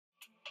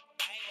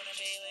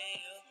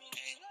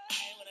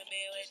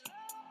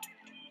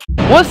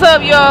What's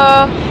up,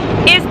 y'all?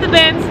 It's the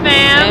Benz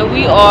fam, and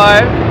we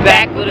are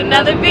back with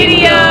another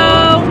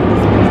video.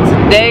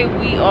 Today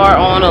we are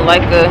on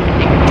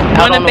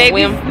one of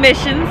baby's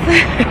missions.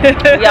 We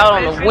out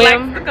on a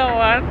whim. Likes to go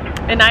on,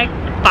 and I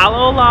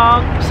follow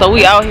along. So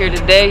we out here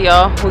today,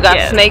 y'all. We got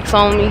snakes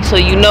on me, so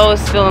you know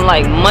it's feeling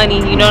like money.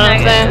 You know what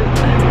I'm saying?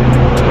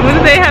 What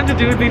do they have to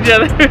do with each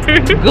other?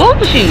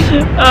 Gucci.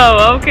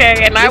 Oh,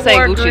 okay. And this I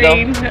wore ain't Gucci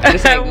green. Though.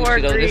 This ain't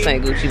Gucci though. This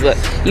ain't Gucci, but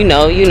you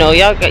know,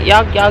 y'all get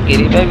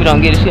it. Baby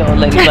don't get it. She old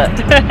lady. But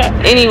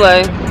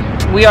anyway,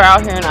 we are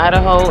out here in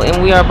Idaho,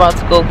 and we are about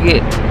to go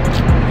get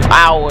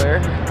our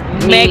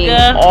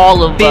mega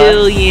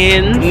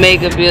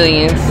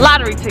billions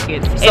lottery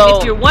tickets. So, and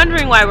if you're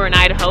wondering why we're in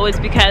Idaho, it's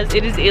because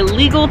it is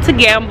illegal to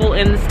gamble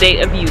in the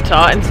state of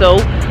Utah, and so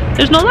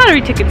there's no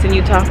lottery tickets in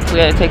Utah. We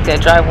had to take that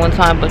drive one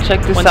time, but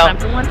check this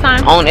out. One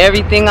time. On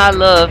everything I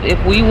love,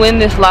 if we win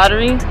this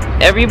lottery,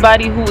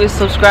 everybody who is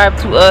subscribed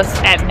to us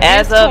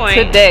as of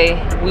today,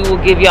 we will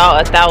give y'all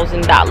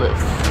 $1,000.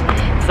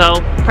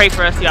 So pray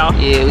for us, y'all.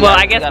 Yeah. Well,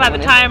 I guess by the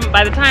time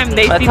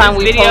they see this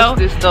video,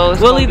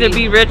 we'll either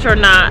be rich or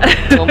not.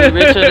 We'll be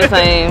rich or the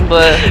same,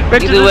 but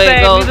either way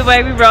it goes. Either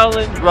way, we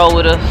rolling. Roll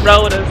with us.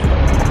 Roll with us.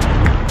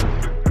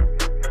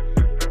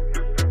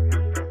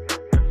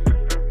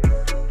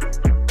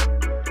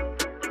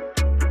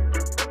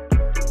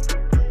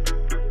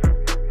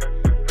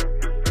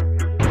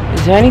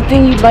 Is there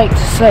anything you'd like to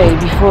say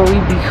before we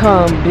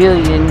become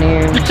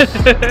billionaires?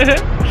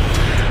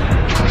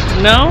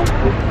 No.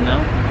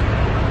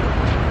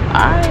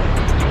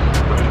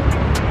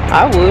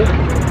 I would.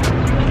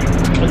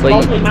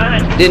 But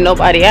didn't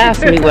nobody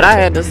ask me what I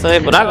had to say,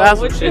 but I got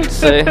some shit to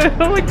say.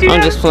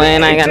 I'm just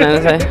playing. I ain't got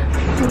nothing to say.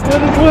 What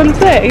did you want to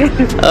say?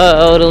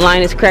 Oh, the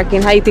line is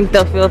cracking. How you think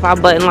they'll feel if I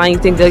button line? You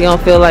think they're gonna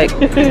feel like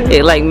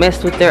it like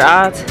messed with their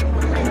odds?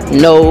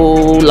 No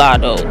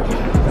lotto.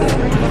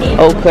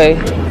 Okay.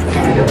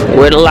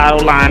 Where the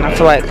lotto line? I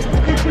feel like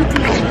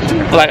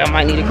I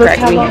might need to crack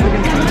me.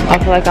 I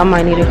feel like I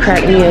might need to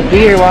crack me a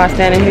beer while I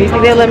stand in here. You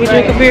think they'll let me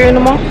drink a beer in the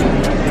mall?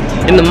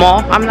 In the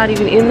mall? I'm not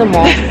even in the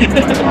mall. In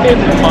the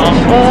mall.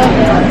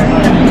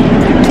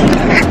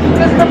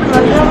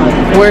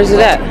 Where's it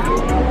at?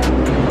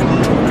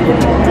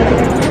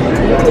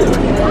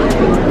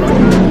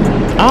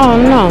 I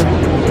don't know.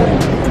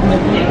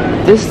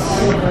 This.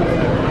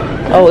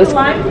 Oh, it's.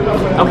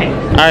 Okay.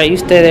 Alright, you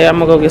stay there. I'm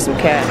gonna go get some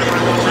cash.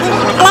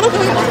 11,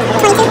 22,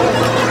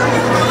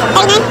 39,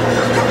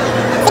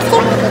 62, 69,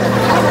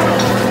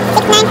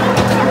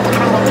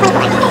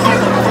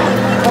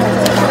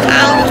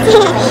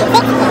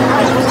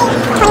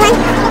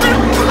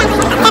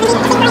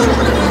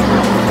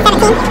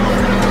 24.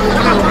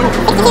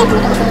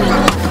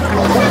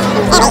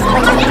 6,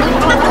 21, 17, 62,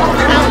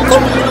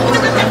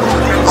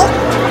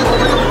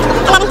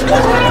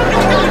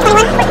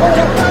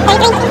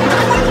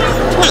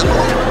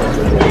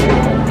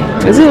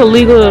 Is it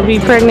illegal to be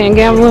pregnant and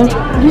gambling?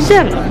 You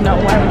said it. No,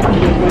 why would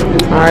you?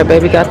 Alright,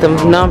 baby, got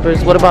them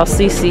numbers. What about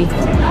CC?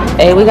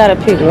 Hey, we gotta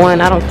pick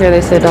one. I don't care.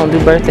 They said don't do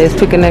birthdays.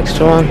 Pick an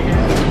extra one.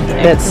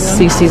 That's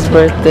CC's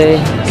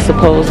birthday,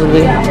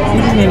 supposedly.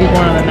 Maybe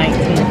one on the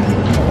 19th.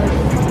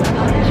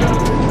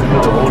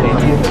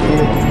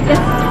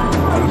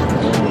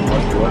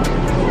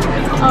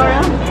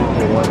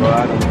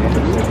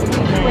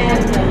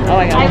 Oh,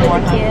 I got one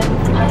more. kid,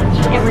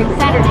 every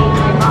Saturday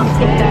my mom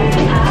picked up an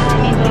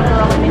Indian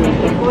girl and an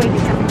Indian boy to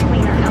come and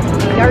clean our house in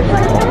the yard.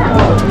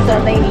 So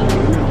they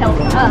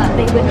helped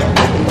they would,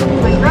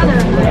 my brother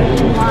and I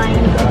in line,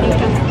 and they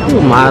come and help.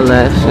 Ooh, my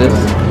lashes.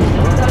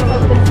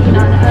 Focusing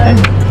on us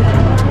to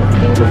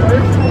do the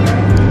work.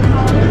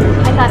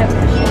 I thought it was a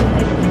shame.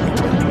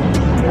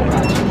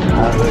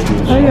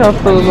 How y'all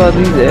feel about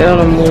these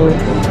animals?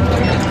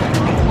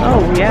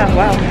 Oh, yeah,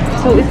 wow.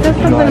 So it says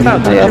something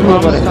about that your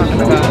mom was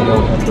talking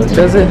about.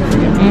 Does it?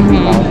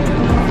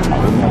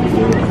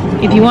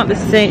 If you want to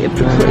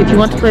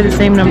play the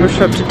same number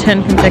for up to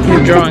 10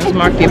 consecutive drawings,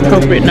 mark the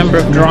appropriate number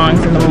of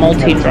drawings in the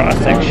multi-draw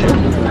section.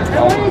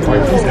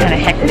 It's kind of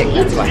hectic,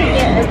 that's why.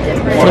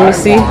 Let me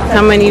see.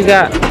 How many you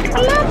got?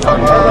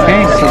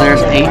 Okay, so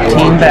there's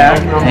 18 back,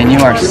 and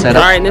you are set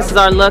up. Alright, and this is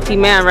our lucky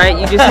man, right?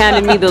 You just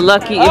handed me the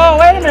lucky. Oh,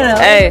 wait a minute.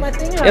 Hey,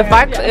 if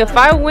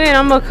I win,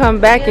 I'm gonna come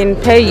back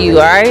and pay you,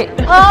 alright?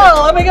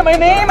 Oh, let me get my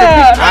name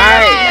out.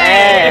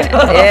 Alright,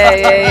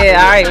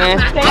 yeah. Alright, man.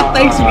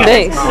 Thanks, you guys.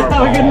 Thanks. Have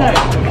a good night.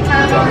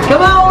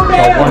 Come on,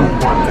 man.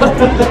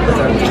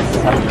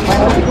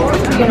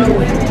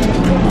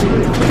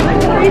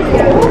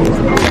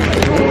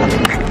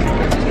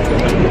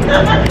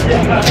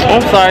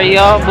 I'm sorry,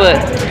 y'all, but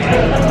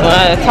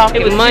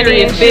talking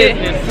money and shit,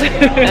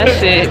 that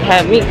shit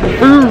had me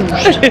confused.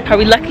 Are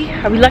we lucky?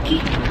 Are we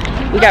lucky?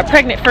 We got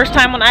pregnant first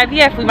time on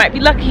IVF. We might be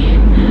lucky.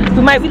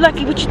 We might be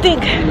lucky. What you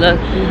think?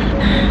 Lucky.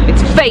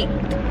 It's fate.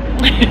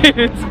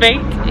 It's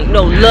fate. Ain't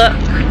no luck.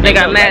 They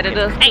got mad at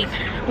us. Hey,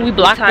 we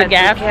blocked the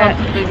gas.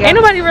 Ain't Ain't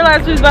nobody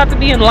realized we was about to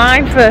be in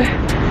line for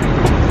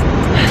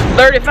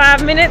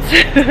 35 minutes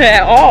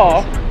at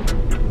all.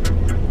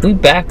 We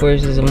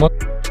backwards as a mother.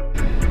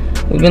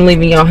 We've been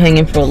leaving y'all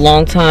hanging for a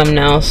long time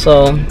now,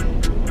 so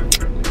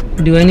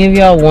do any of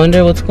y'all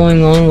wonder what's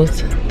going on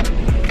with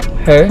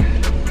her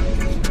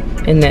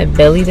and that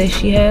belly that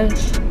she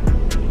has?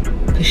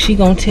 Cause she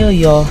gonna tell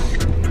y'all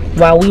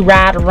while we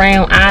ride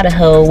around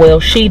Idaho. Well,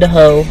 she the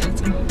hoe.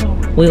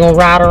 We gonna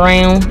ride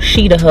around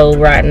she the hoe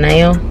right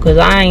now, cause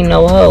I ain't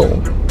no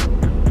hoe.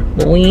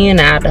 But we in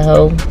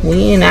Idaho.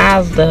 We in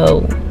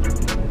Idaho.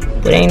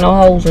 But ain't no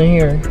hoes in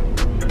here.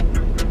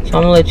 So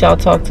I'm gonna let y'all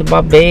talk to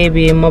my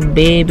baby and my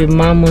baby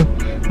mama,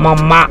 my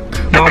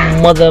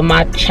mother,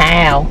 my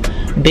child,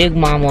 Big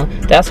Mama.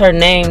 That's her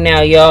name now,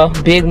 y'all.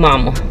 Big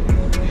Mama.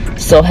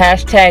 So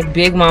hashtag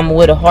Big Mama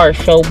with a heart.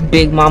 Show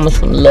Big Mama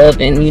some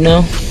loving, you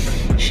know.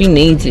 She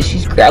needs it.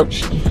 She's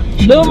grouchy.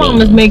 Lil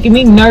Mama's making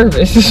me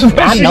nervous.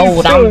 I know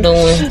what I'm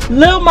doing.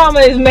 Lil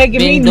Mama is making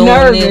me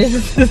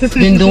nervous.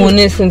 Been doing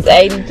this since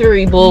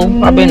 '83,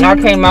 boo. I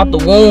came out the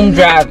womb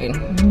driving.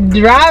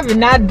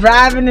 Not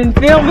driving and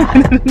filming.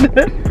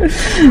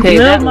 Hey,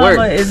 Lil that Mama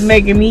works. is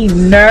making me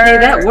nervous. Hey,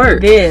 that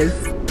works.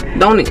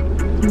 Don't it?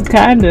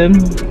 Kinda.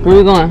 Where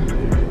we going?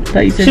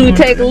 Should we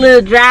take a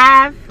little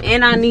drive?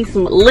 And I need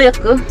some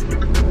liquor.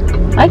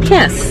 I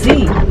can't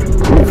see.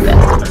 That's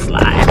gonna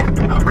slide.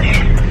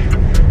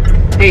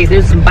 Hey,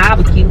 there's some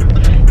barbecue.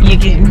 You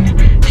can.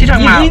 She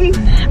talking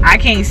about. I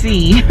can't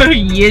see.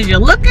 Yes, you're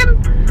looking.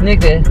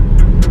 Nigga,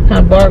 what kind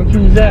of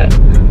barbecue is that?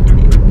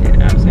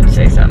 I was gonna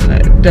say something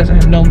that doesn't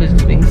have no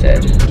business being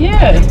said.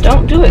 Yeah,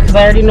 don't do it, because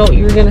I already know what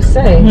you were gonna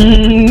say.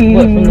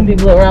 What, from the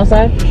people that were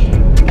outside?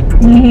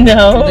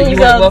 No, You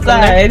weren't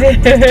outside. You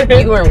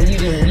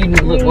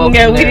didn't look welcome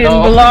no, we there at didn't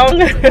all. belong.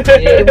 Yeah,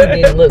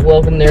 we didn't look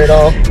welcome there at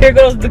all. Here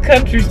goes the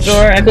country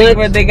store. I think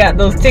where they got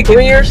those tickets.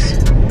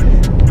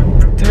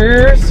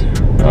 Threers?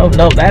 Oh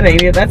no, that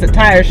ain't it. That's a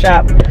tire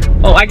shop.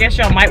 Oh, I guess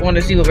y'all might want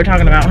to see what we're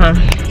talking about, huh?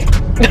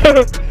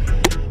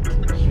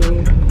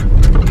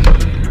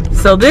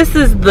 So this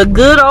is the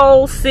good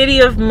old city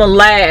of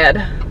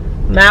Malad.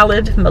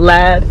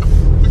 Malad.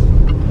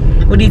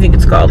 What do you think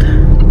it's called?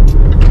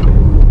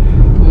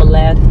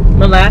 Malad.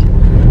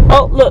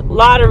 Oh, look,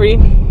 lottery.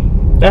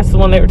 That's the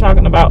one they were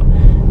talking about.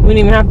 We didn't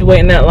even have to wait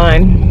in that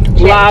line.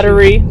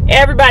 Lottery.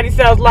 Everybody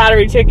sells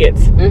lottery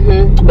tickets.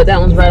 But that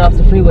one's right off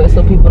the freeway,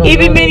 so people don't.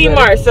 Even Mini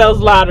Mart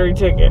sells lottery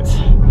tickets.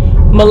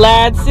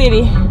 Malad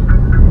City.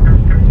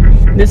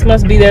 This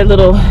must be their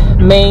little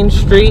main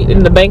street in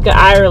the Bank of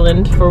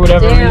Ireland for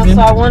whatever reason.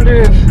 So I wonder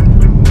if,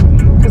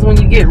 because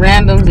when you get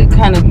randoms, it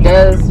kind of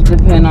does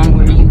depend on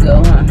where you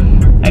go, huh?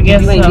 I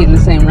guess you ain't so. getting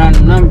the same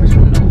random numbers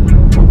from them.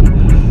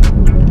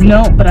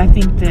 No, but I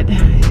think that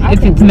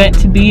if it's meant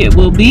to be, it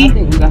will be. I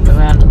think we got the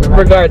random.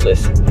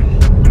 Regardless.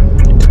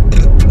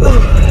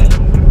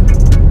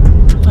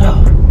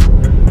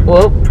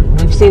 Well,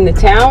 we've seen the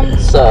town,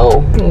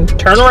 so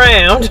turn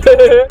around.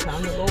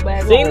 time to go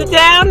back. Seen the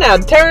town, now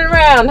turn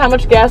around. How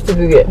much gas did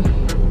we get?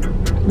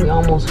 We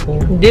almost full.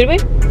 Did we?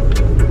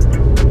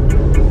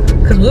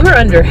 Because we were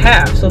under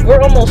half, so if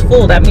we're almost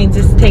full, that means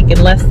it's taking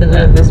less than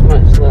This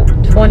much left.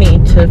 20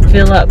 to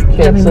fill up.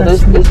 Okay, so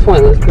this is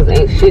pointless because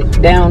ain't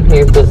shit down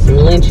here but some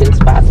lynching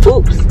spots.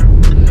 Oops.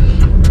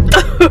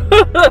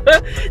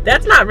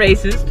 That's not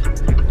racist.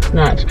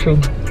 No, it's true.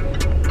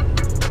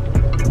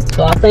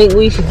 So I think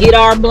we should get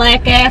our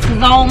black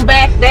asses on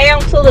back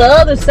down to the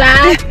other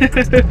side.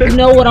 You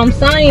know what I'm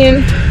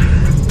saying?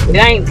 It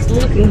ain't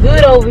looking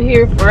good over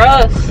here for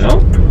us. No?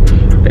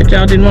 Bet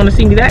y'all didn't want to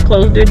see me that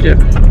close, did you?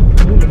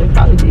 They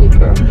probably did,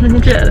 girl.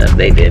 Shut up,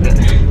 they didn't.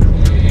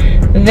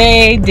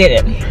 They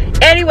didn't.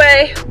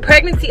 Anyway,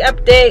 pregnancy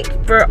update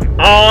for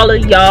all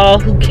of y'all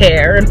who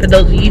care, and for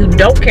those of you who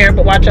don't care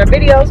but watch our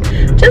videos,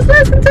 just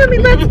listen to me.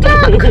 Let's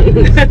talk.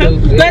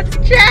 Let's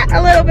chat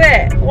a little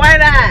bit. Why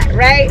not,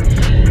 right?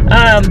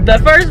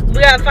 But first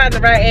we gotta find the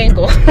right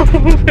angle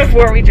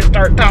before we just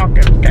start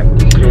talking. Okay.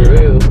 For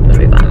real. Let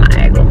me find my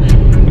angle.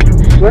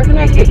 Where can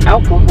I get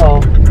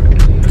alcohol?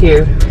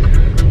 Here.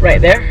 Right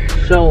there.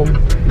 Show them.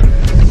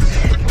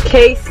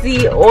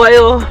 KC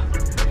Oil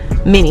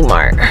Mini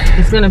Mart.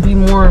 It's gonna be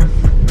more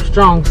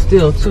strong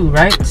still too,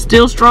 right?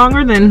 Still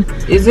stronger than,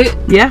 Is it?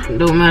 yeah.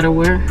 Don't matter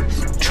where.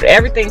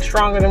 Everything's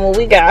stronger than what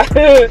we got.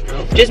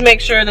 Just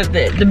make sure that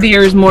the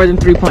beer is more than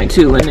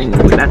 3.2, and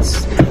then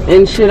that's.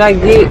 And should I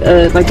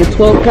get like a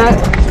 12 pack?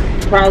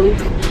 Probably.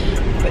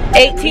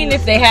 18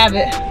 if they have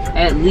it.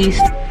 At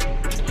least.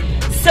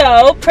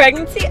 So,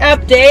 pregnancy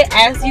update.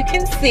 As you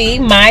can see,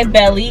 my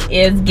belly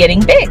is getting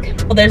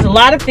big. Well, there's a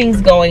lot of things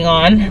going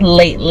on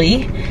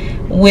lately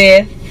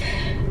with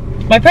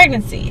my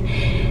pregnancy.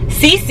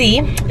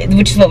 Cece,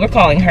 which is what we're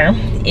calling her,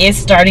 is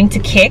starting to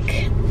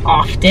kick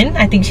often.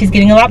 I think she's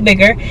getting a lot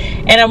bigger,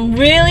 and I'm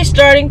really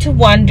starting to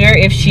wonder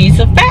if she's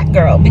a fat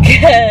girl,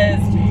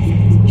 because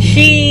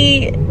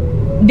she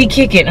be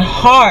kicking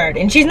hard,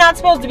 and she's not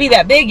supposed to be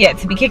that big yet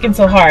to be kicking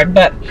so hard.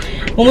 But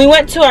when we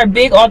went to our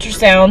big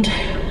ultrasound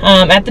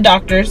at the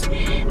doctor's,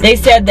 they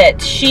said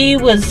that she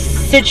was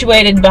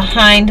situated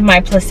behind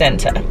my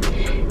placenta,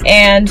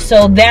 and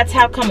so that's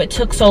how come it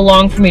took so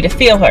long for me to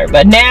feel her.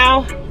 But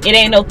now It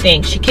ain't no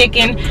thing. She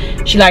kicking.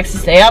 She likes to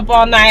stay up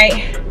all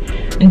night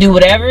and do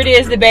whatever it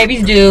is that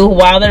babies do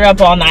while they're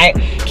up all night.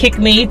 Kick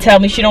me, tell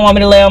me she don't want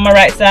me to lay on my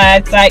right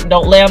side,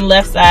 don't lay on the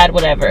left side,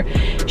 whatever.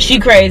 She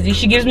crazy.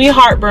 She gives me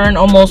heartburn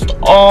almost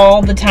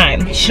all the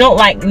time. She don't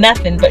like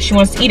nothing, but she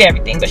wants to eat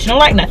everything, but she don't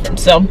like nothing.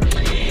 So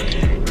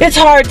it's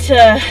hard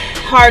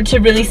to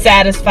really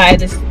satisfy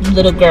this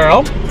little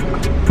girl.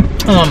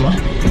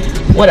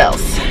 What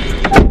else?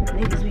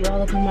 Niggas be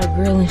all up in my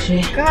grill and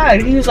shit.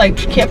 God, he was like,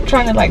 kept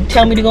trying to like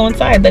tell me to go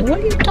inside. Like, what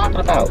are you talking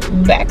about?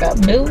 Back up,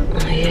 dude.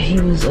 Oh, yeah, he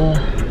was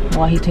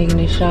while he taking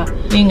his shot.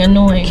 Being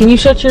annoying. Can you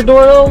shut your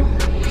door though?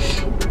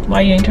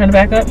 Why you ain't trying to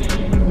back up?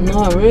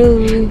 Not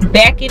really.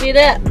 Backing it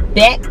up.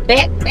 Back.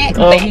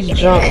 Oh, he's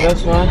drunk,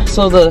 that's why.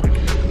 So the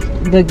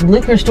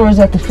liquor store is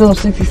at the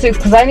Phillips 66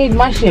 because I need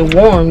my shit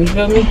warm, you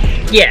feel me?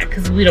 Yeah,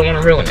 because we don't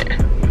want to ruin it.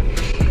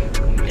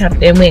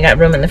 And we ain't got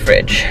room in the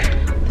fridge.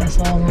 That's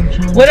all I'm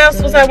trying to What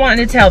else was I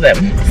wanting to tell them?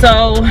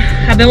 So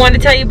I've been wanting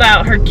to tell you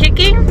about her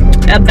kicking,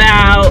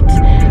 about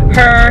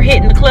her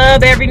hitting the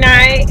club every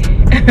night,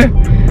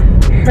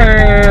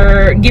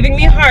 her giving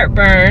me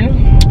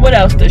heartburn. What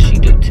else does she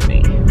do to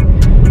me?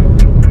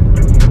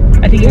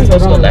 I think you're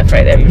supposed to go left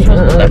right there. You're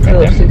supposed to go left right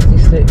there.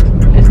 66.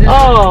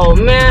 Oh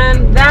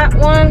man, that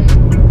one.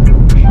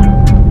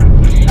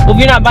 Well, if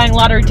you're not buying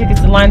lottery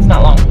tickets, the line's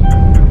not long.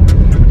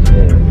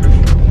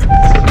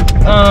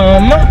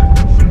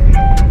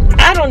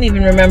 I don't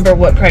even remember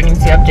what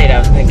pregnancy update I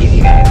was gonna give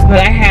you guys, but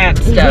I had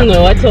stuff.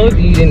 No, I told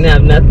you didn't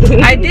have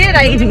nothing. I did.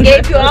 I even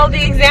gave you all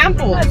the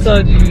examples. I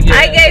told you. Yeah.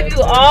 I gave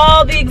you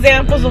all the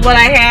examples of what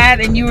I had,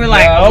 and you were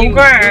like, "Oh,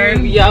 girl."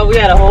 Yeah, we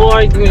had a whole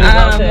argument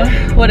about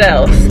that. What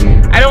else?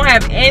 I don't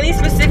have any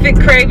specific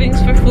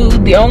cravings for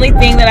food. The only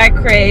thing that I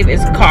crave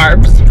is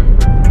carbs.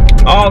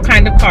 All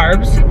kind of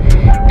carbs.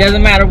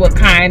 Doesn't matter what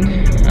kind.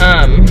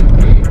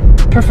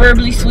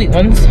 Preferably sweet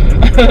ones.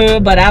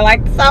 But I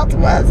like the salty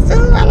ones too.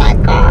 I like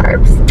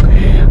carbs.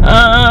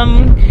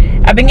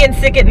 I've been getting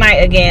sick at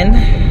night again.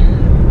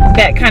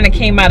 That kind of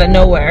came out of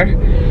nowhere.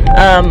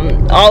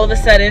 All of a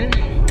sudden,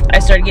 I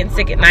started getting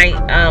sick at night,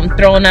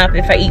 throwing up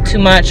if I eat too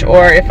much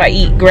or if I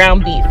eat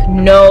ground beef.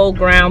 No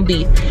ground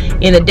beef.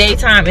 In the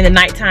daytime, in the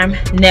nighttime,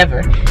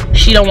 never.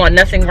 She don't want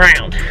nothing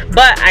ground.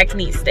 But I can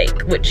eat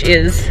steak, which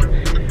is...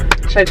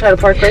 Should I try to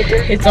park right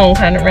there? Its own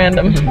kind of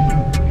random.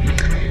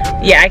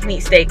 Yeah, I can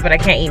eat steak, but I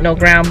can't eat no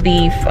ground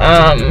beef.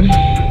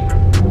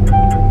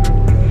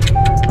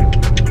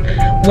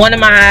 One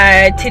of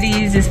my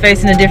titties is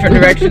facing a different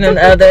direction than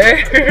the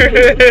other.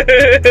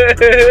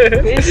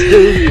 It's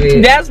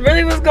stupid. That's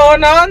really what's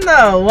going on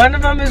though. One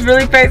of them is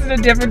really facing a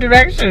different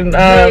direction.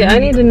 Hey, I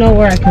need to know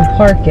where I can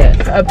park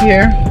at. Up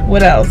here.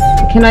 What else?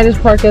 Can I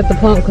just park at the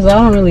pump? Because I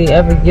don't really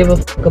ever give a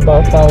fuck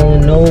about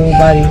following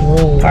nobody's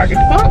rules. Park at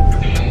the pump.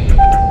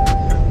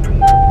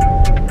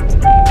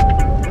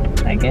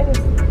 I guess.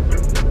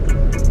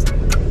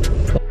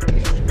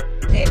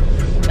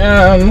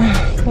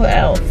 What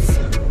else?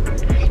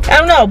 I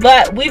don't know,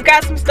 but we've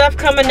got some stuff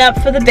coming up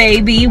for the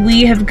baby.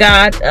 We have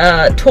got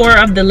a tour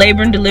of the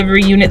labor and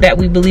delivery unit that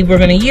we believe we're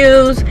going to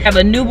use. We have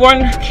a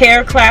newborn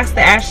care class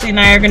that Ashley and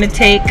I are going to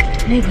take.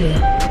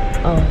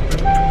 Oh.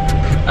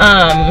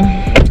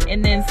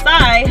 And then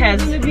Sai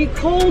has... It's going to be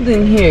cold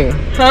in here.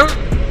 Huh?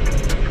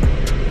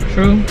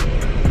 True.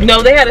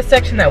 No, they had a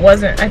section that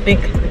wasn't, I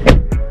think.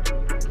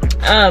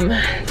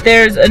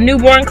 There's a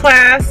newborn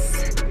class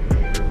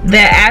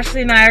that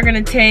Ashley and I are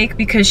gonna take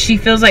because she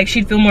feels like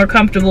she'd feel more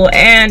comfortable,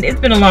 and it's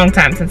been a long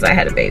time since I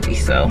had a baby,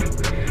 so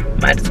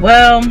might as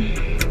well.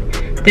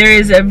 There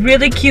is a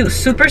really cute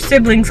super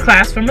siblings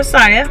class for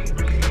Messiah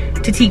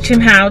to teach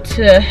him how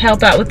to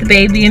help out with the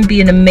baby and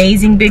be an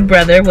amazing big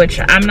brother, which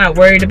I'm not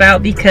worried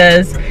about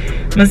because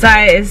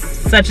Messiah is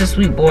such a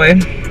sweet boy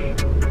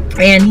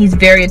and he's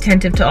very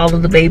attentive to all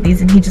of the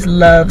babies and he just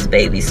loves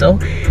babies. So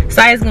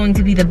Sai is going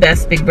to be the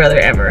best big brother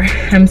ever.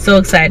 I'm so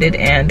excited.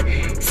 And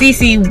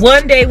Cece,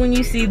 one day when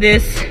you see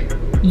this,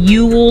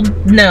 you will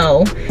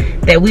know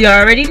that we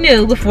already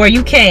knew before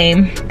you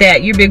came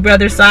that your big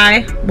brother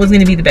Sai was going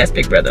to be the best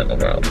big brother in the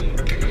world.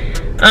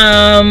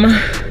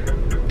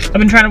 I've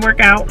been trying to work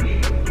out.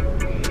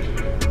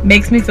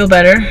 Makes me feel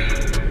better.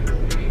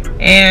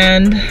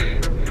 And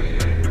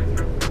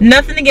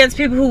nothing against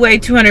people who weigh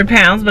 200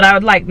 pounds, but I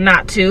would like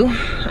not to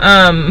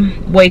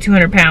weigh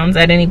 200 pounds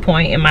at any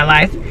point in my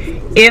life,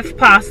 if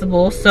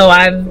possible. So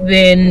I've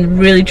been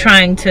really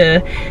trying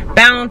to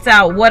balance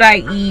out what I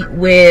eat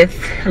with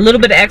a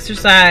little bit of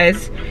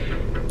exercise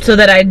so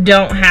that I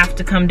don't have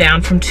to come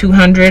down from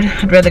 200.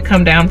 I'd rather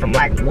come down from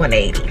like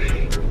 180,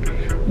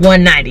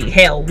 190,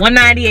 hell,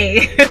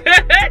 198.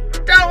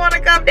 Don't want to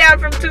come down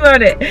from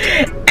 200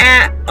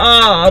 at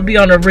all. I'll be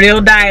on a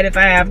real diet if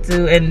I have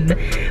to, and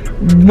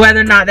whether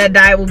or not that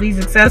diet will be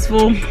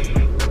successful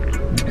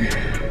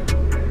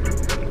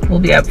will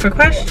be up for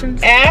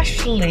questions.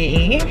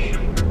 Ashley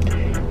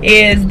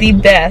is the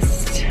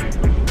best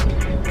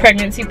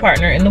pregnancy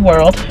partner in the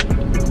world.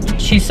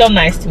 She's so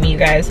nice to me, you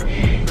guys.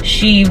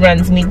 She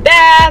runs me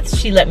baths.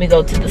 She let me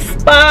go to the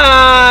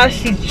spa.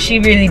 She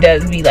really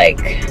does be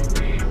like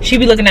she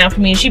be looking out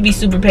for me, and she be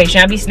super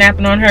patient. I be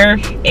snapping on her,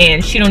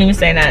 and she don't even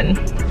say nothing.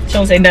 She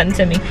don't say nothing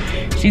to me.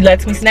 She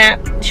lets me snap.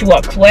 She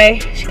walks away.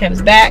 She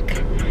comes back.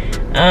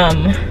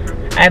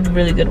 I have a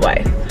really good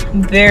wife.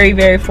 I'm very,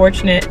 very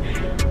fortunate.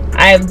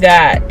 I've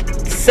got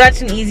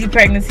such an easy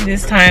pregnancy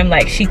this time.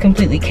 Like, she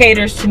completely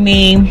caters to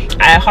me.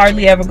 I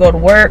hardly ever go to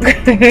work.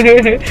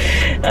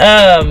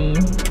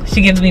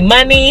 She gives me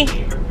money.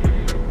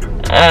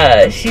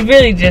 She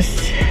really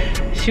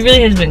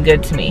has been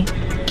good to me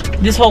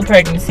this whole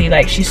pregnancy.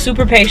 Like, she's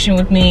super patient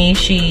with me.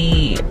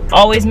 She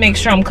always makes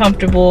sure I'm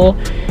comfortable.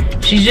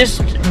 She's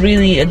just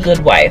really a good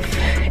wife,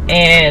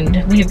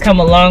 and we've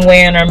come a long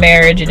way in our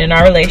marriage and in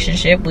our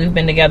relationship. We've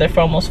been together for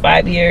almost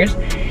 5 years,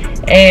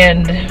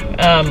 and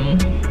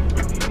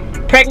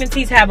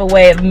pregnancies have a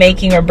way of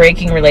making or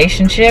breaking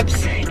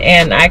relationships,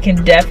 and I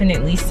can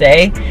definitely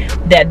say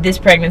that this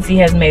pregnancy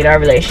has made our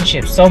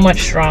relationship so much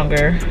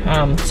stronger,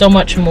 so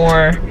much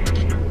more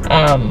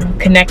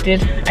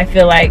connected, I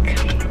feel like,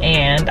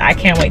 and I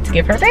can't wait to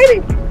give her a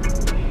baby.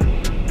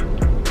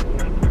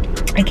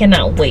 I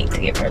cannot wait to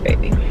give her a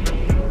baby,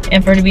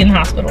 and for her to be in the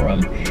hospital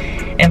room,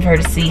 and for her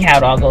to see how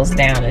it all goes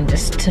down, and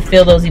just to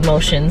feel those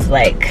emotions.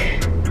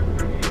 Like,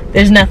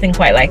 there's nothing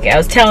quite like it. I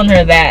was telling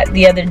her that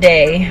the other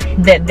day,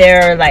 that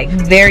there are like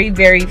very,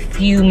 very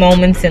few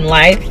moments in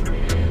life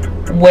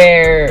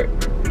where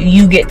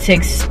you get to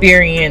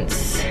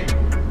experience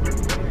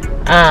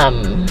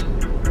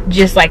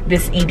just like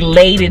this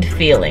elated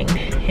feeling.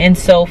 And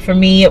so for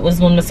me, it was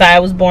when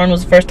Messiah was born.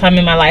 Was the first time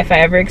in my life I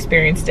ever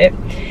experienced it.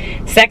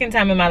 Second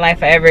time in my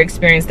life I ever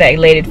experienced that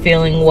elated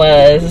feeling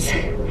was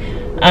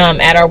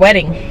at our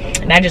wedding,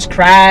 and I just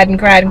cried and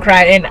cried and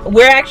cried. And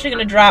we're actually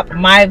gonna drop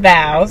my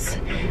vows.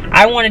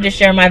 I wanted to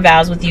share my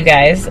vows with you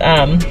guys,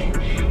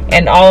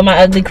 and all of my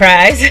ugly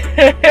cries.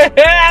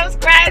 I was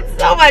crying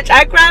so much.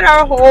 I cried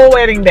our whole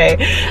wedding day.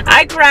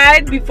 I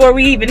cried before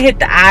we even hit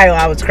the aisle.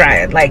 I was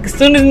crying. Like, as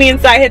soon as me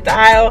and Sai hit the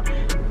aisle,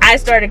 I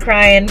started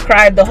crying.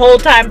 Cried the whole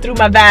time through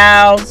my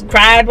vows.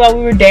 Cried while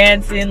we were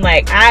dancing.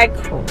 Like, I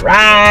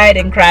cried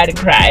and cried and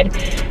cried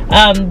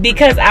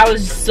because I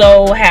was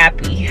so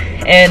happy.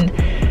 And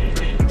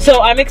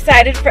so I'm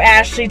excited for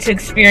Ashley to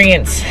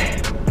experience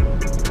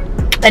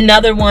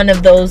another one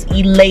of those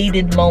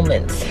elated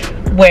moments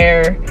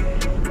where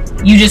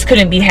you just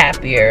couldn't be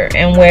happier,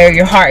 and where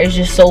your heart is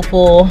just so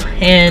full.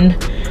 And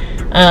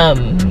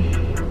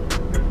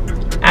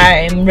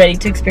I'm ready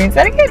to experience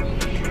that again,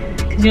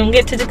 because you don't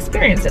get to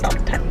experience it all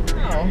the time.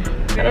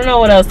 I don't know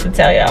what else to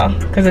tell y'all,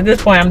 because at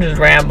this point I'm just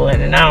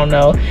rambling, and I don't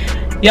know.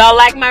 Y'all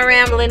like my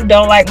rambling?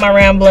 Don't like my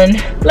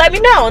rambling? Let me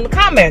know in the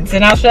comments,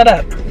 and I'll shut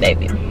up.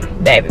 Baby,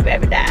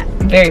 that.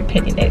 I'm very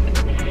opinionated.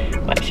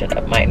 Might shut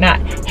up, might not.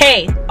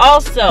 Hey,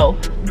 also,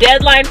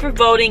 deadline for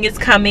voting is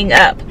coming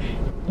up.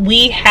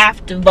 We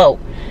have to vote.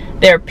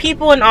 There are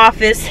people in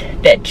office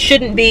that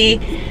shouldn't be.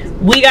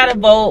 We gotta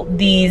vote.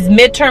 These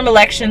midterm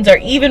elections are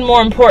even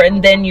more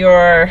important than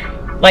your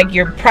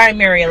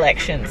primary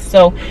elections.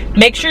 So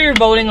make sure you're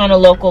voting on a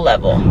local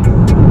level.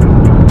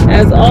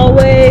 As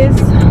always,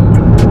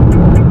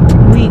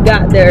 we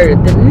got there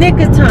the nick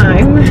of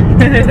time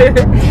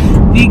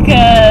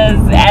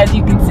because, as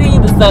you can see,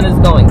 the sun is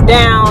going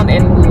down,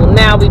 and we will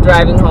now be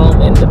driving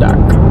home in the dark.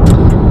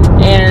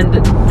 And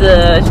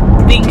the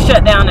thing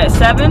shut down at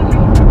 7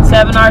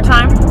 our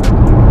time.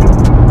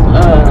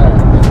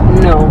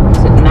 No, it's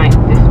at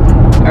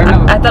 9:50. Or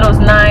no, I thought it was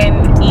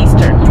 9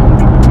 Eastern.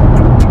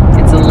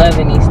 It's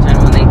 11 Eastern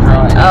when they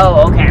draw it.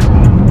 Oh, okay.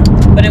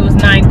 But it was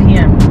 9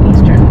 p.m.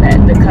 Eastern that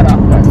the cutoff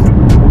was. I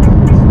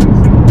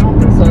don't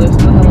think so. There's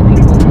still hella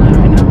people in line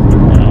right now.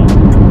 I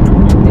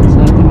don't think so.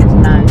 I think it's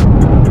 9.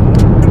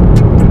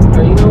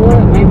 Or you know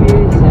what? Maybe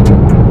it's 7.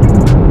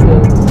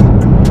 Because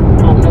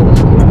I don't know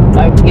this dude.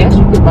 I guess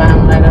you could buy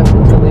them right up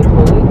until they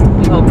pull it.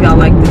 We hope y'all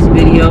like this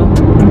video.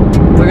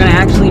 We're going to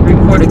actually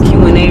record a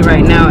Q&A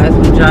right now as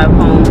we drive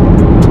home.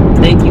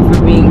 Thank you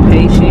for being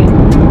patient.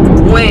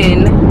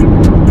 When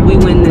we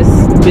win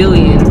this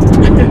billion,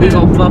 we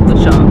gonna fuck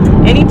with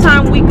y'all.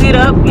 Anytime we get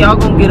up, y'all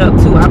gonna get up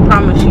too. I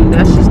promise you.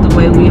 That's just the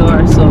way we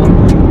are. So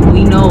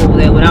we know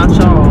that without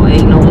y'all,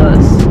 ain't no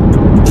us.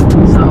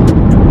 So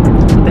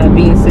with that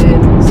being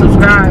said,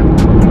 subscribe,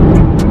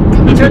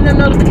 turn the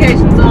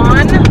notifications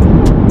on,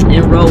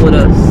 and roll with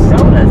us.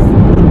 Roll with us.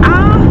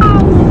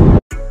 Ow.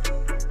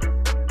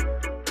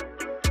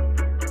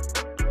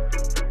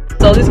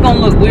 So this gonna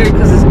look weird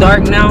because it's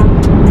dark now,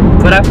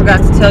 but I forgot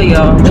to tell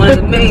y'all, one of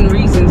the main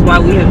reasons why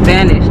we have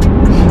vanished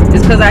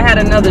is because I had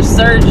another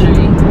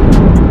surgery.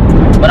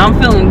 But I'm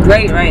feeling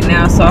great right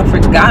now, so I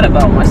forgot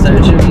about my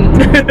surgery.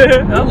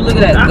 Oh, look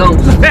at that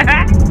ghost.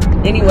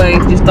 Anyway,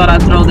 just thought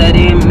I'd throw that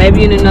in.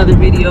 Maybe in another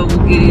video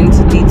we'll get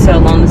into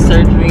detail on the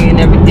surgery and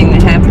everything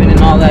that happened and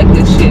all that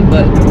good shit.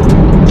 But